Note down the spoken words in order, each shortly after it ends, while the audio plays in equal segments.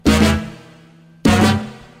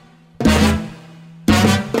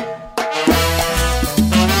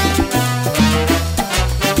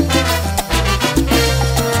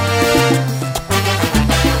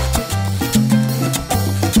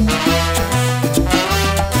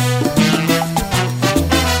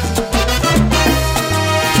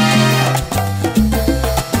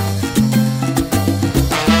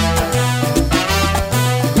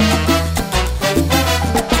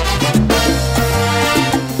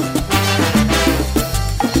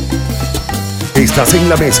Estás en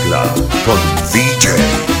la mezcla con DJ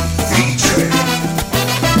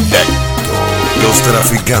Lento.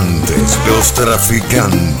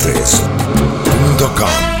 Lostraficantes.com.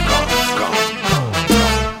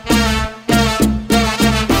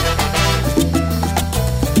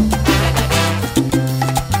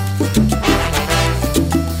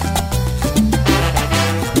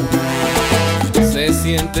 Se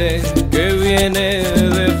siente que viene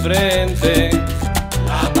de frente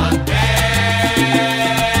la pantera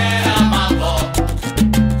mambo,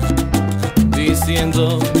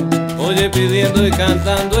 diciendo, oye, pidiendo y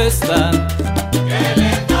cantando está. que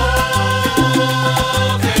lento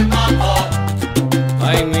que mambo.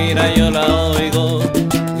 Ay, mira, yo la oigo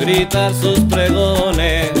gritar sus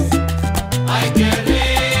pregones. Ay, qué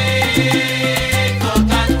rico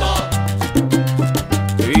canto.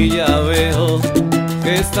 Y ya veo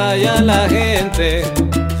que está ya la gente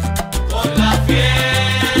Con la fiera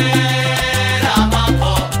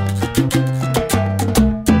mambo.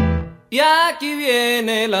 y aquí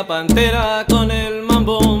viene la pantera con el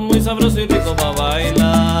mambo muy sabroso y rico para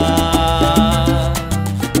bailar,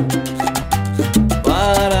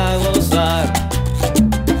 para gozar.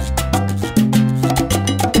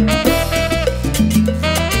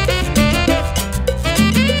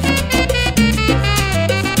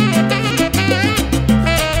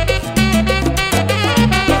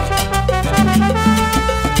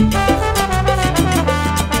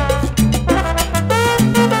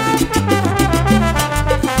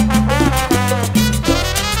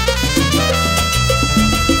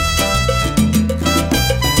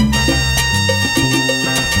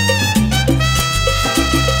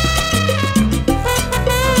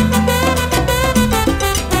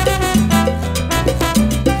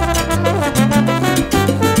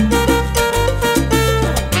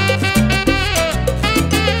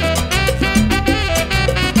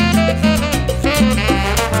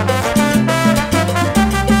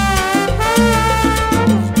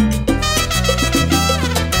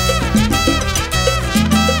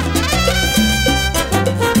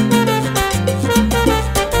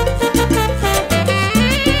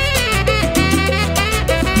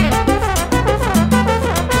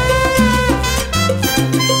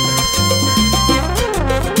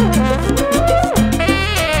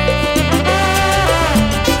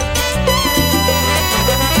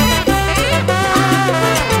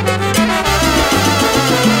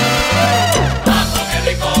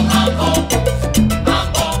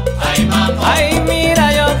 Ay,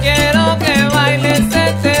 mira, yo quiero que bailes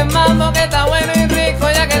este mambo que está bueno y rico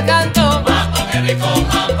ya que el canto. Mambo, qué rico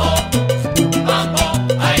mambo. Mambo,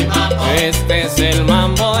 ay mambo. Este es el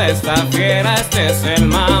mambo de esta fiera, este es el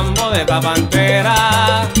mambo de la pantera.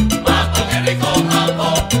 Mambo, qué rico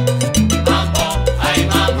mambo. Mambo, ay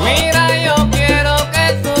mambo. Mira, yo quiero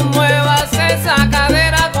que tú muevas esa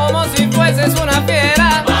cadera como si fueses una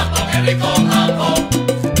fiera. Mambo, qué rico mambo.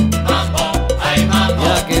 Mambo, ay mambo.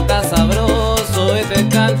 Ya que está sabroso este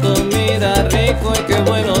canto, mira rico y qué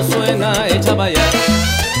bueno suena, echa para allá.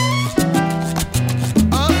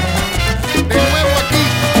 De nuevo aquí,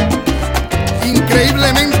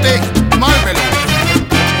 increíblemente Marvelous.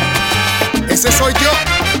 Ese soy yo,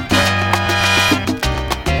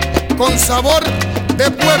 con sabor de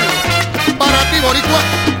pueblo, para ti, boricua.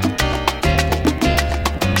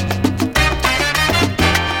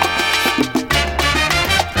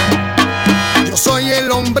 Yo soy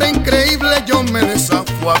el hombre increíble, yo me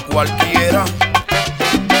desafío a cualquiera.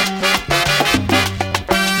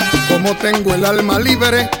 Como tengo el alma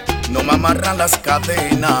libre, no me amarran las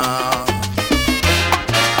cadenas.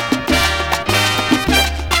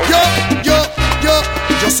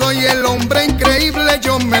 Yo soy el hombre increíble,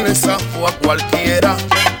 yo me desafío a cualquiera.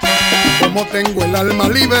 Como tengo el alma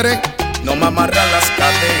libre, no me amarran las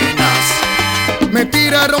cadenas. Me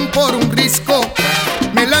tiraron por un risco,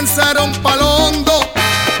 me lanzaron pa' lo hondo,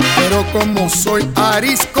 pero como soy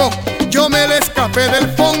arisco, yo me le escapé del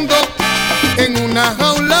fondo. En una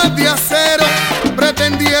jaula de acero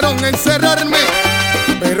pretendieron encerrarme,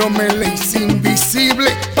 pero me le hice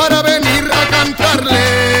invisible para venir a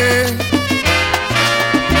cantarle.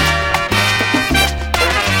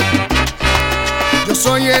 Yo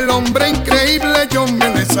soy el hombre increíble, yo me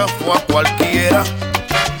desafío a cualquiera.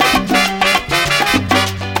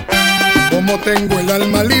 Como tengo el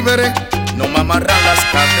alma libre, no me amarran las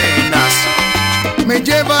cadenas. Me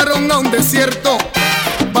llevaron a un desierto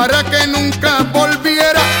para que nunca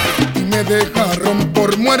volviera y me dejaron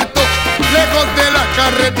por muerto lejos de la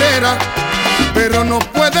carretera. Pero no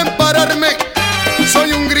pueden pararme,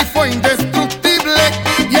 soy un grifo indestructible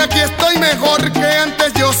y aquí estoy mejor que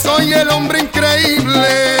antes. Yo soy el hombre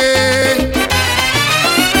increíble.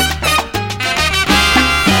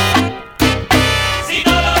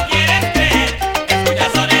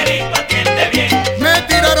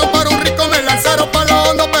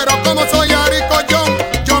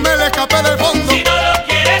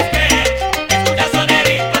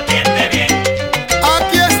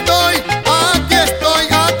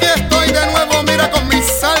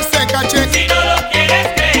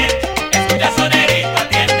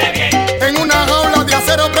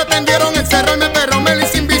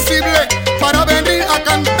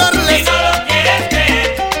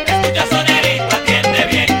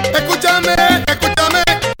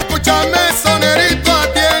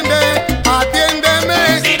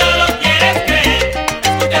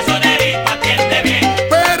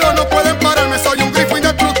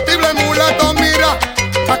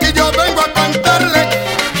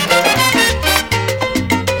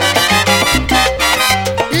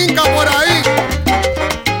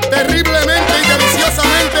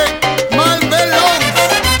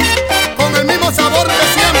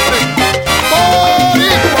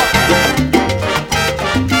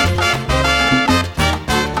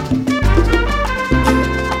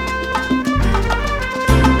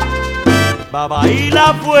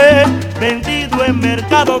 Babaila fue vendido en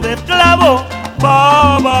mercado de esclavos.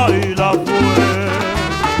 Babaila fue.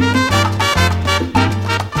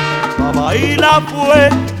 Babaila fue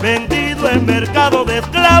vendido en mercado de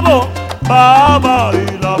esclavos.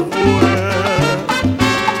 Babaila fue.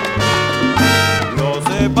 Lo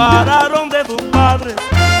separaron de sus padres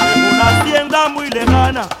en una hacienda muy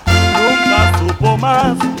lejana. Nunca supo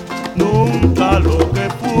más, nunca lo que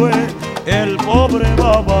fue el pobre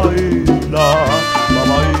Babaila.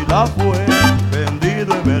 Babaila fue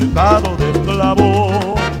vendido en mercado de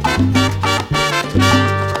esclavos.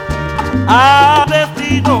 A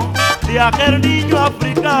destino de aquel niño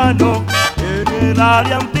africano en el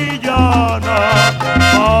área antillana.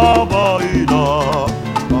 Babaila,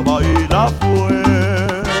 Babaila fue.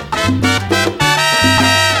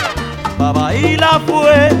 Babaila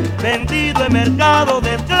fue vendido en mercado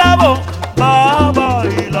de esclavos.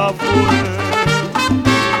 Babaila fue.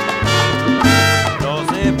 Lo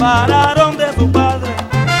separaron de su padre,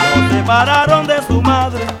 lo separaron de su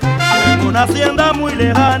madre en una hacienda muy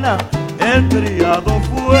lejana. El criado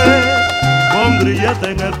fue con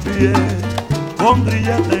grillete en el pie, con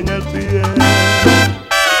grillete en el pie.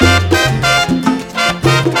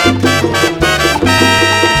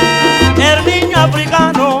 El niño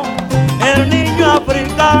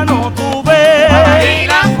africano tuve.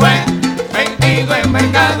 Babaila fue vendido en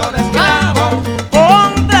mercado de esclavos.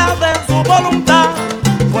 Contra de su voluntad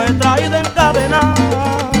fue traído encadenado.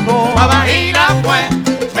 Babaila fue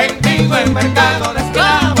vendido en mercado de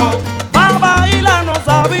esclavos. Babaila no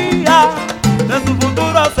sabía de su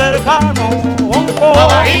futuro cercano.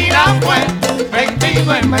 Babaila fue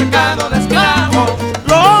vendido en mercado de esclavos.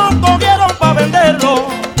 Lo cogieron para venderlo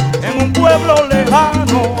en un pueblo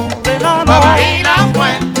lejano, lejano. Babaila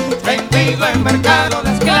fue vendido en mercado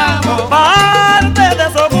de esclavos. Parte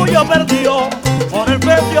de su orgullo perdió por el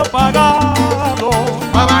precio pagado.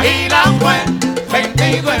 Babaila fue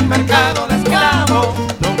vendido en mercado de esclavos.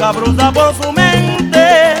 Nunca cruza por su mente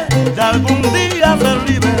de algún día ser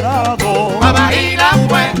liberado. Babaila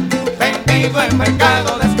fue vendido en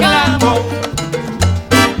mercado de esclavos.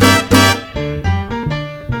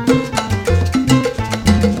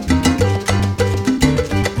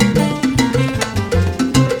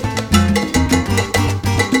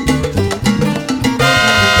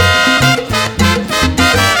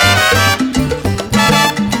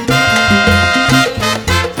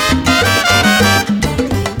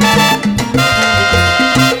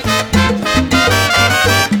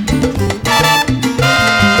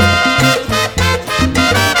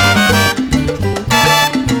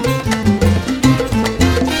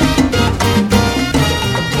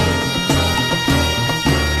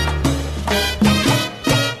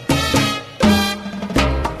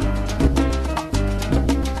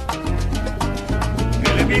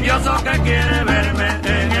 Envidioso que quiere verme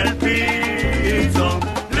en el piso,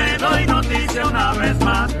 le doy noticia una vez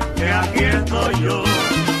más que aquí estoy yo.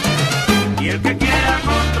 Y el que quiera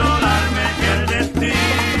controlarme el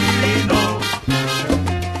destino,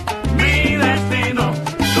 mi destino,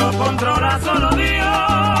 lo controla solo Dios.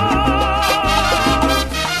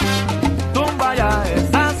 Tumba ya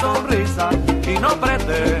esa sonrisa y no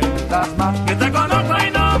pretendas más, que te conozco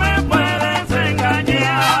y no me puedes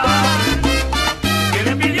engañar. El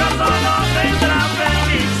envidioso no tendrá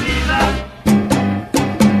felicidad.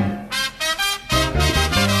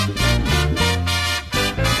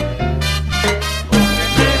 Porque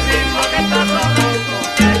te digo que estás sabroso,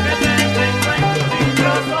 que te encuentro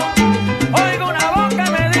dichoso. Oigo una voz que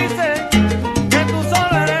me dice que tú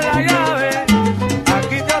solo eres la llave.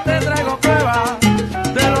 Aquí yo te traigo pruebas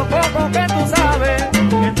de lo poco que tú sabes.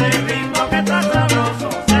 Que te digo que estás sabroso,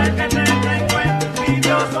 sé que te encuentro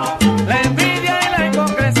dichoso. La envidia y la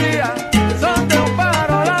hipocresía son de un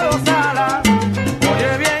pájaro a las dos alas.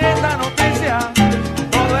 Oye bien esta noticia,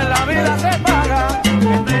 todo en la vida se paga.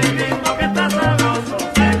 Este ritmo que está sabroso,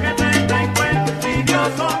 sé que te encuentro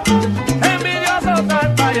envidioso. Envidioso tal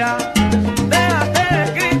para allá, déjate de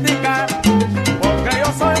criticar, porque yo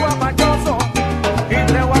soy guapachoso y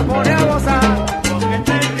te voy a poner a gozar. Porque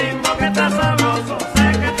este ritmo que está sabroso, sé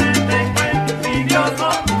que te encuentro envidioso.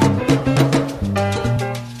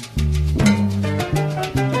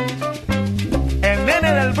 El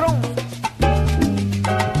nene del Bronx.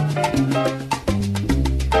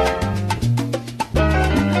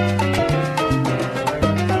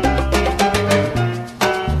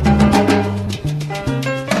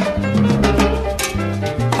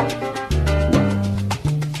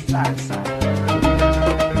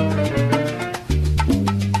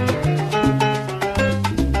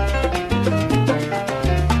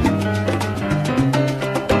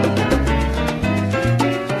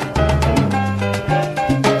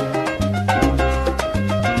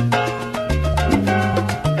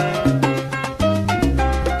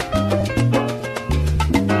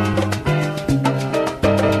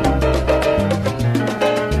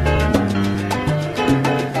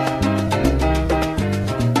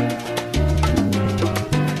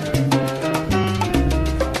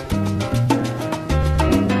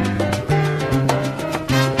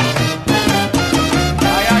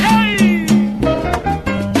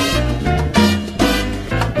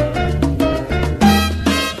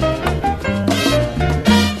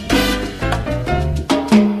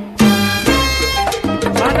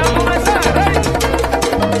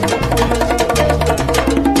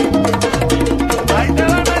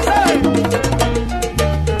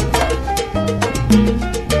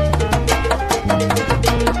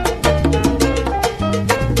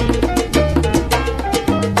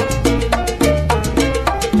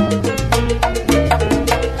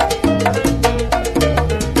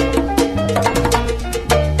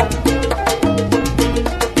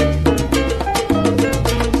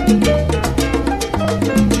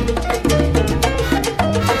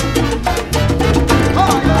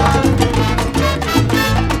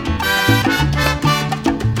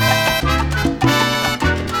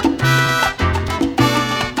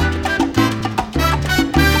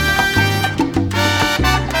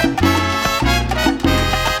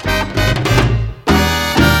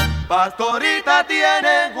 Pastorita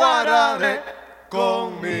tiene guarare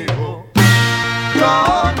conmigo.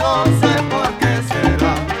 Yo no sé por qué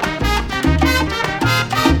será.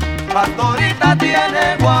 Pastorita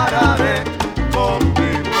tiene guarare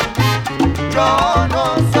conmigo. Yo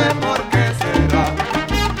no sé por qué será.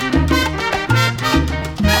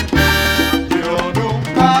 Yo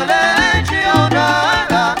nunca le he hecho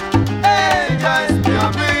nada. Ella es mi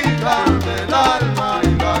amiga del alma y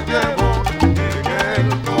la llevo en el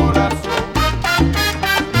corazón.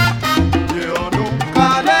 Yo nunca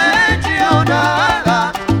le he hecho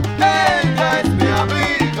nada. Ella es mi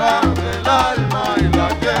amiga del alma y la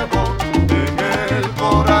llevo en el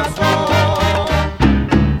corazón.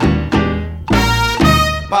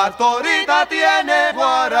 Pastorita tiene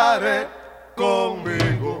guarare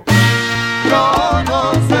conmigo. Yo no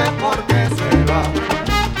sé por qué será.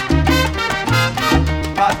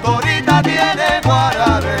 Pastorita tiene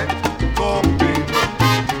guarare conmigo.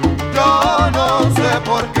 Yo no sé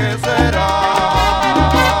por qué será.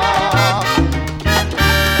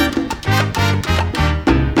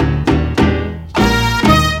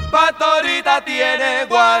 Pastorita tiene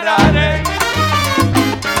guarare.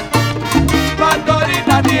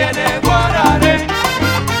 Pastorita tiene guarare.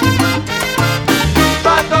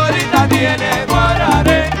 Pastorita tiene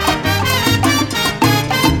guarare.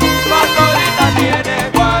 Pastorita tiene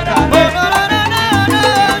guarare.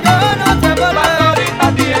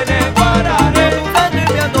 Pastorita tiene guarare.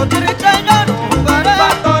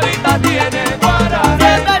 Pastorita tiene guarare.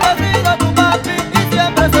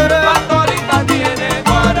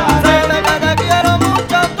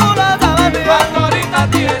 Pastorita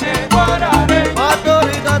tiene guarare.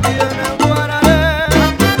 Pastorita tiene guarare.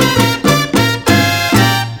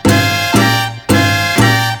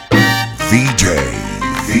 DJ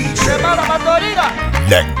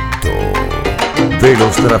Lento de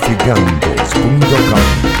los traficantes.com.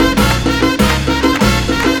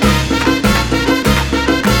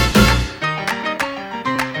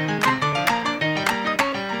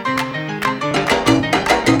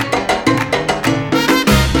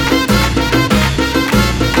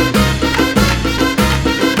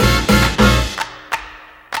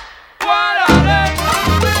 Guarare.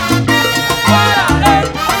 Guarare.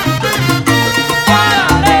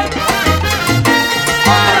 Guarare.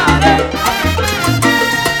 Guarare.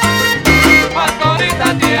 Pastorita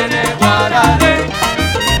tiene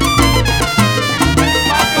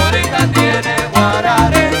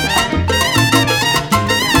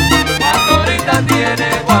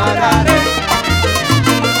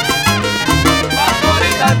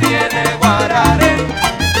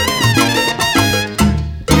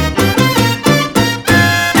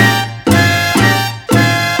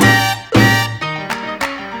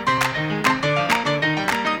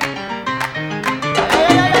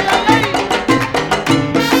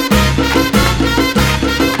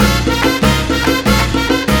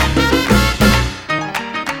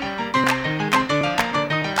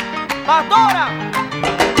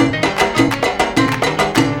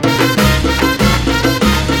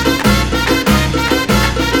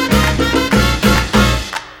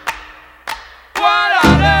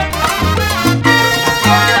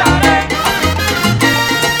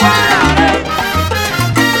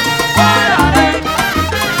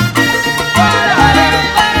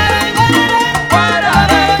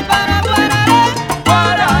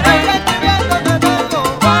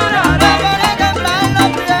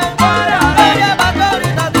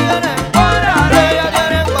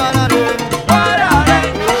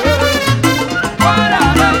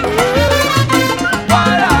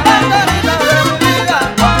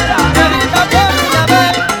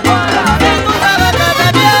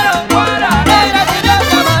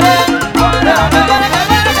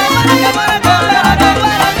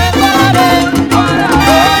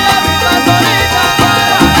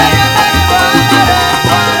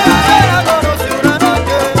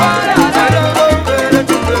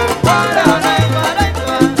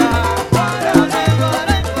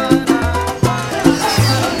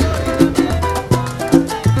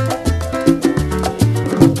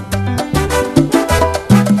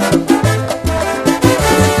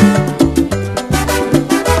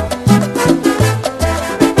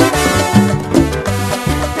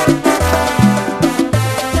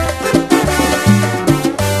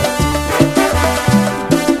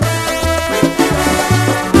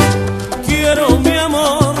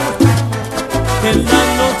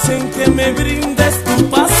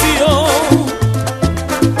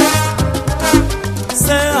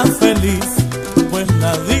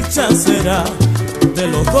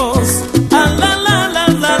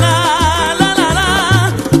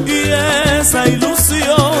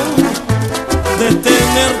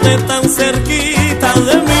tenerte tan cerquita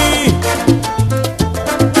de mí.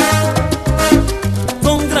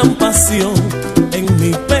 Con gran pasión en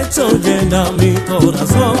mi pecho llena mi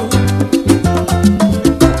corazón.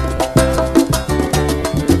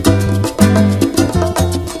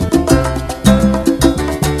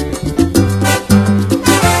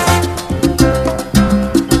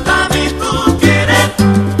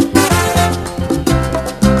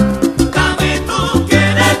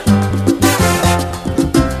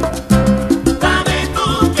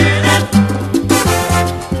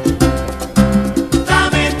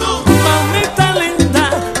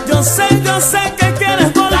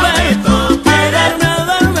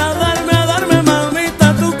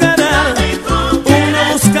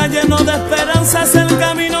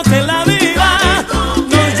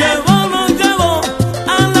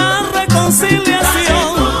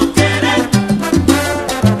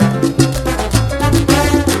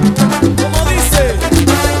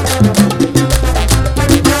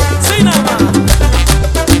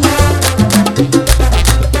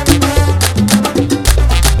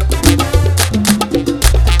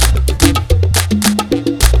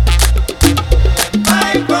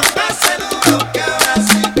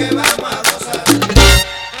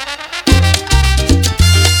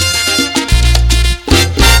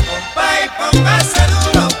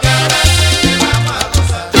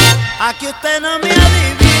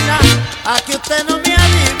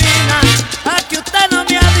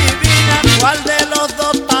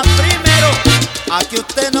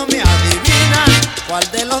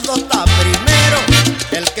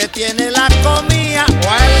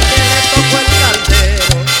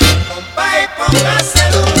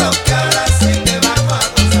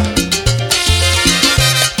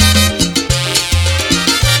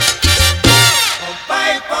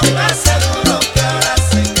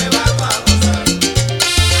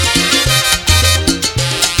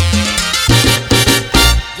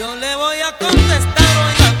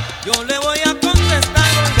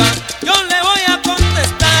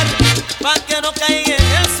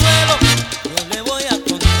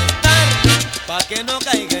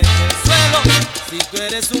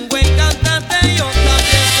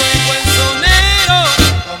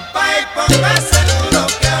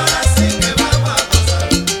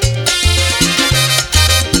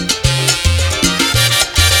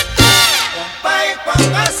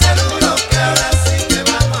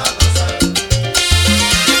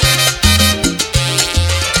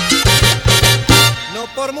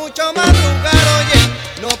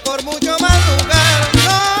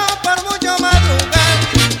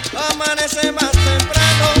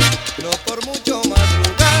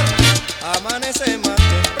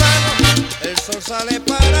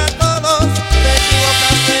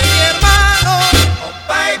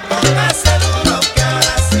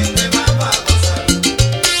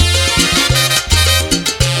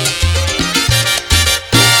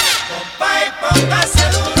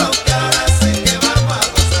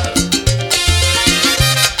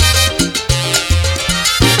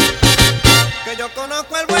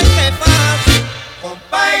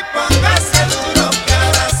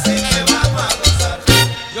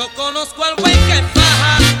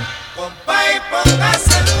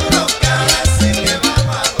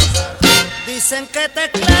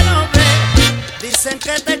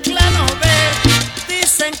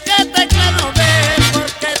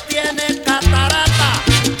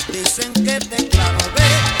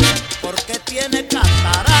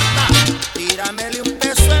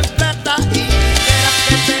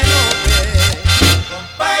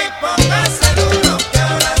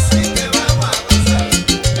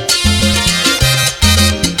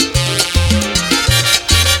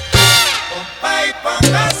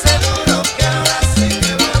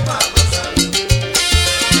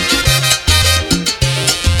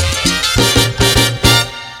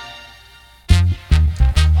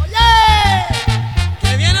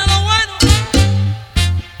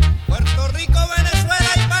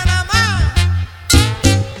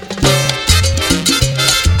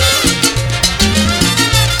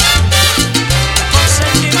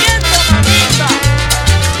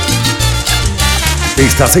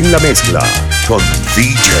 Estás en la mezcla con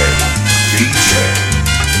DJ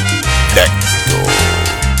Lento.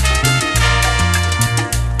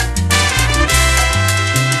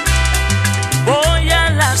 Voy a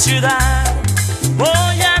la ciudad,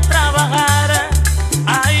 voy a trabajar,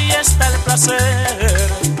 ahí está el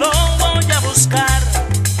placer, lo voy a buscar.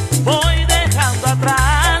 Voy dejando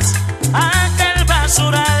atrás aquel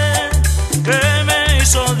basural que me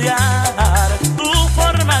hizo odiar tu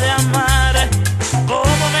forma de amar.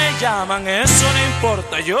 ¿Cómo me llaman? Eso no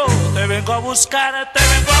importa, yo te vengo a buscar, te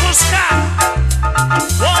vengo a buscar.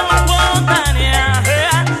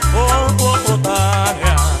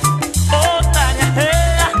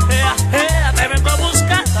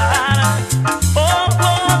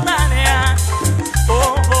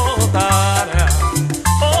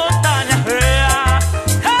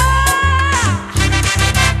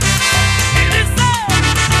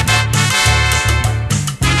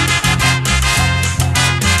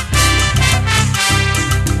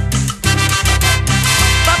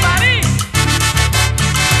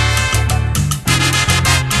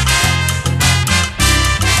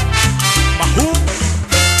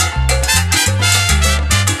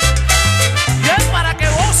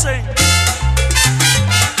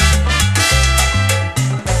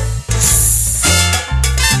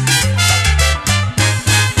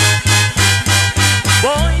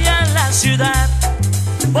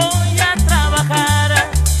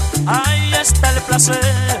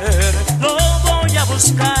 Lo voy a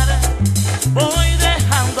buscar, voy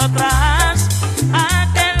dejando atrás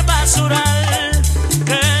aquel basural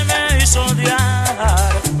que me hizo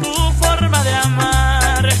odiar tu forma de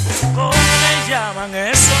amar. ¿Cómo me llaman?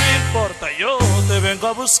 Eso no importa, yo te vengo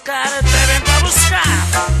a buscar, te vengo a buscar.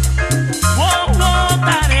 Wow, wow,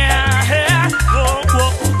 Tania, wow,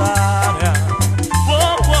 wow, Tania,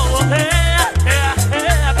 wow, wow,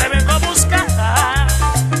 te vengo a buscar.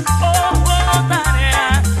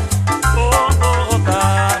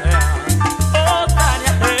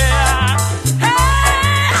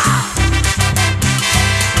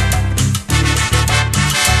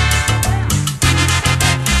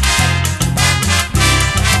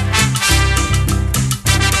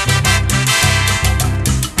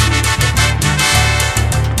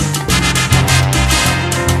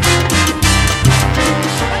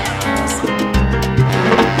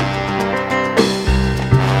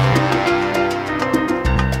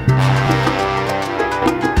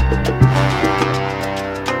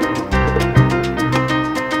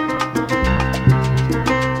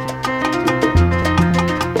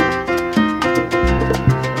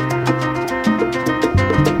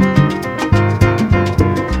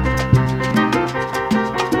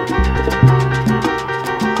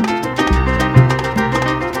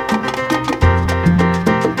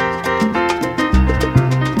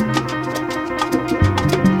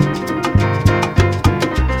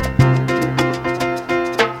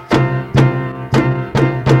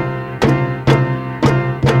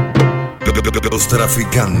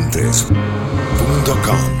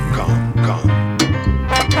 Lostraficantes.com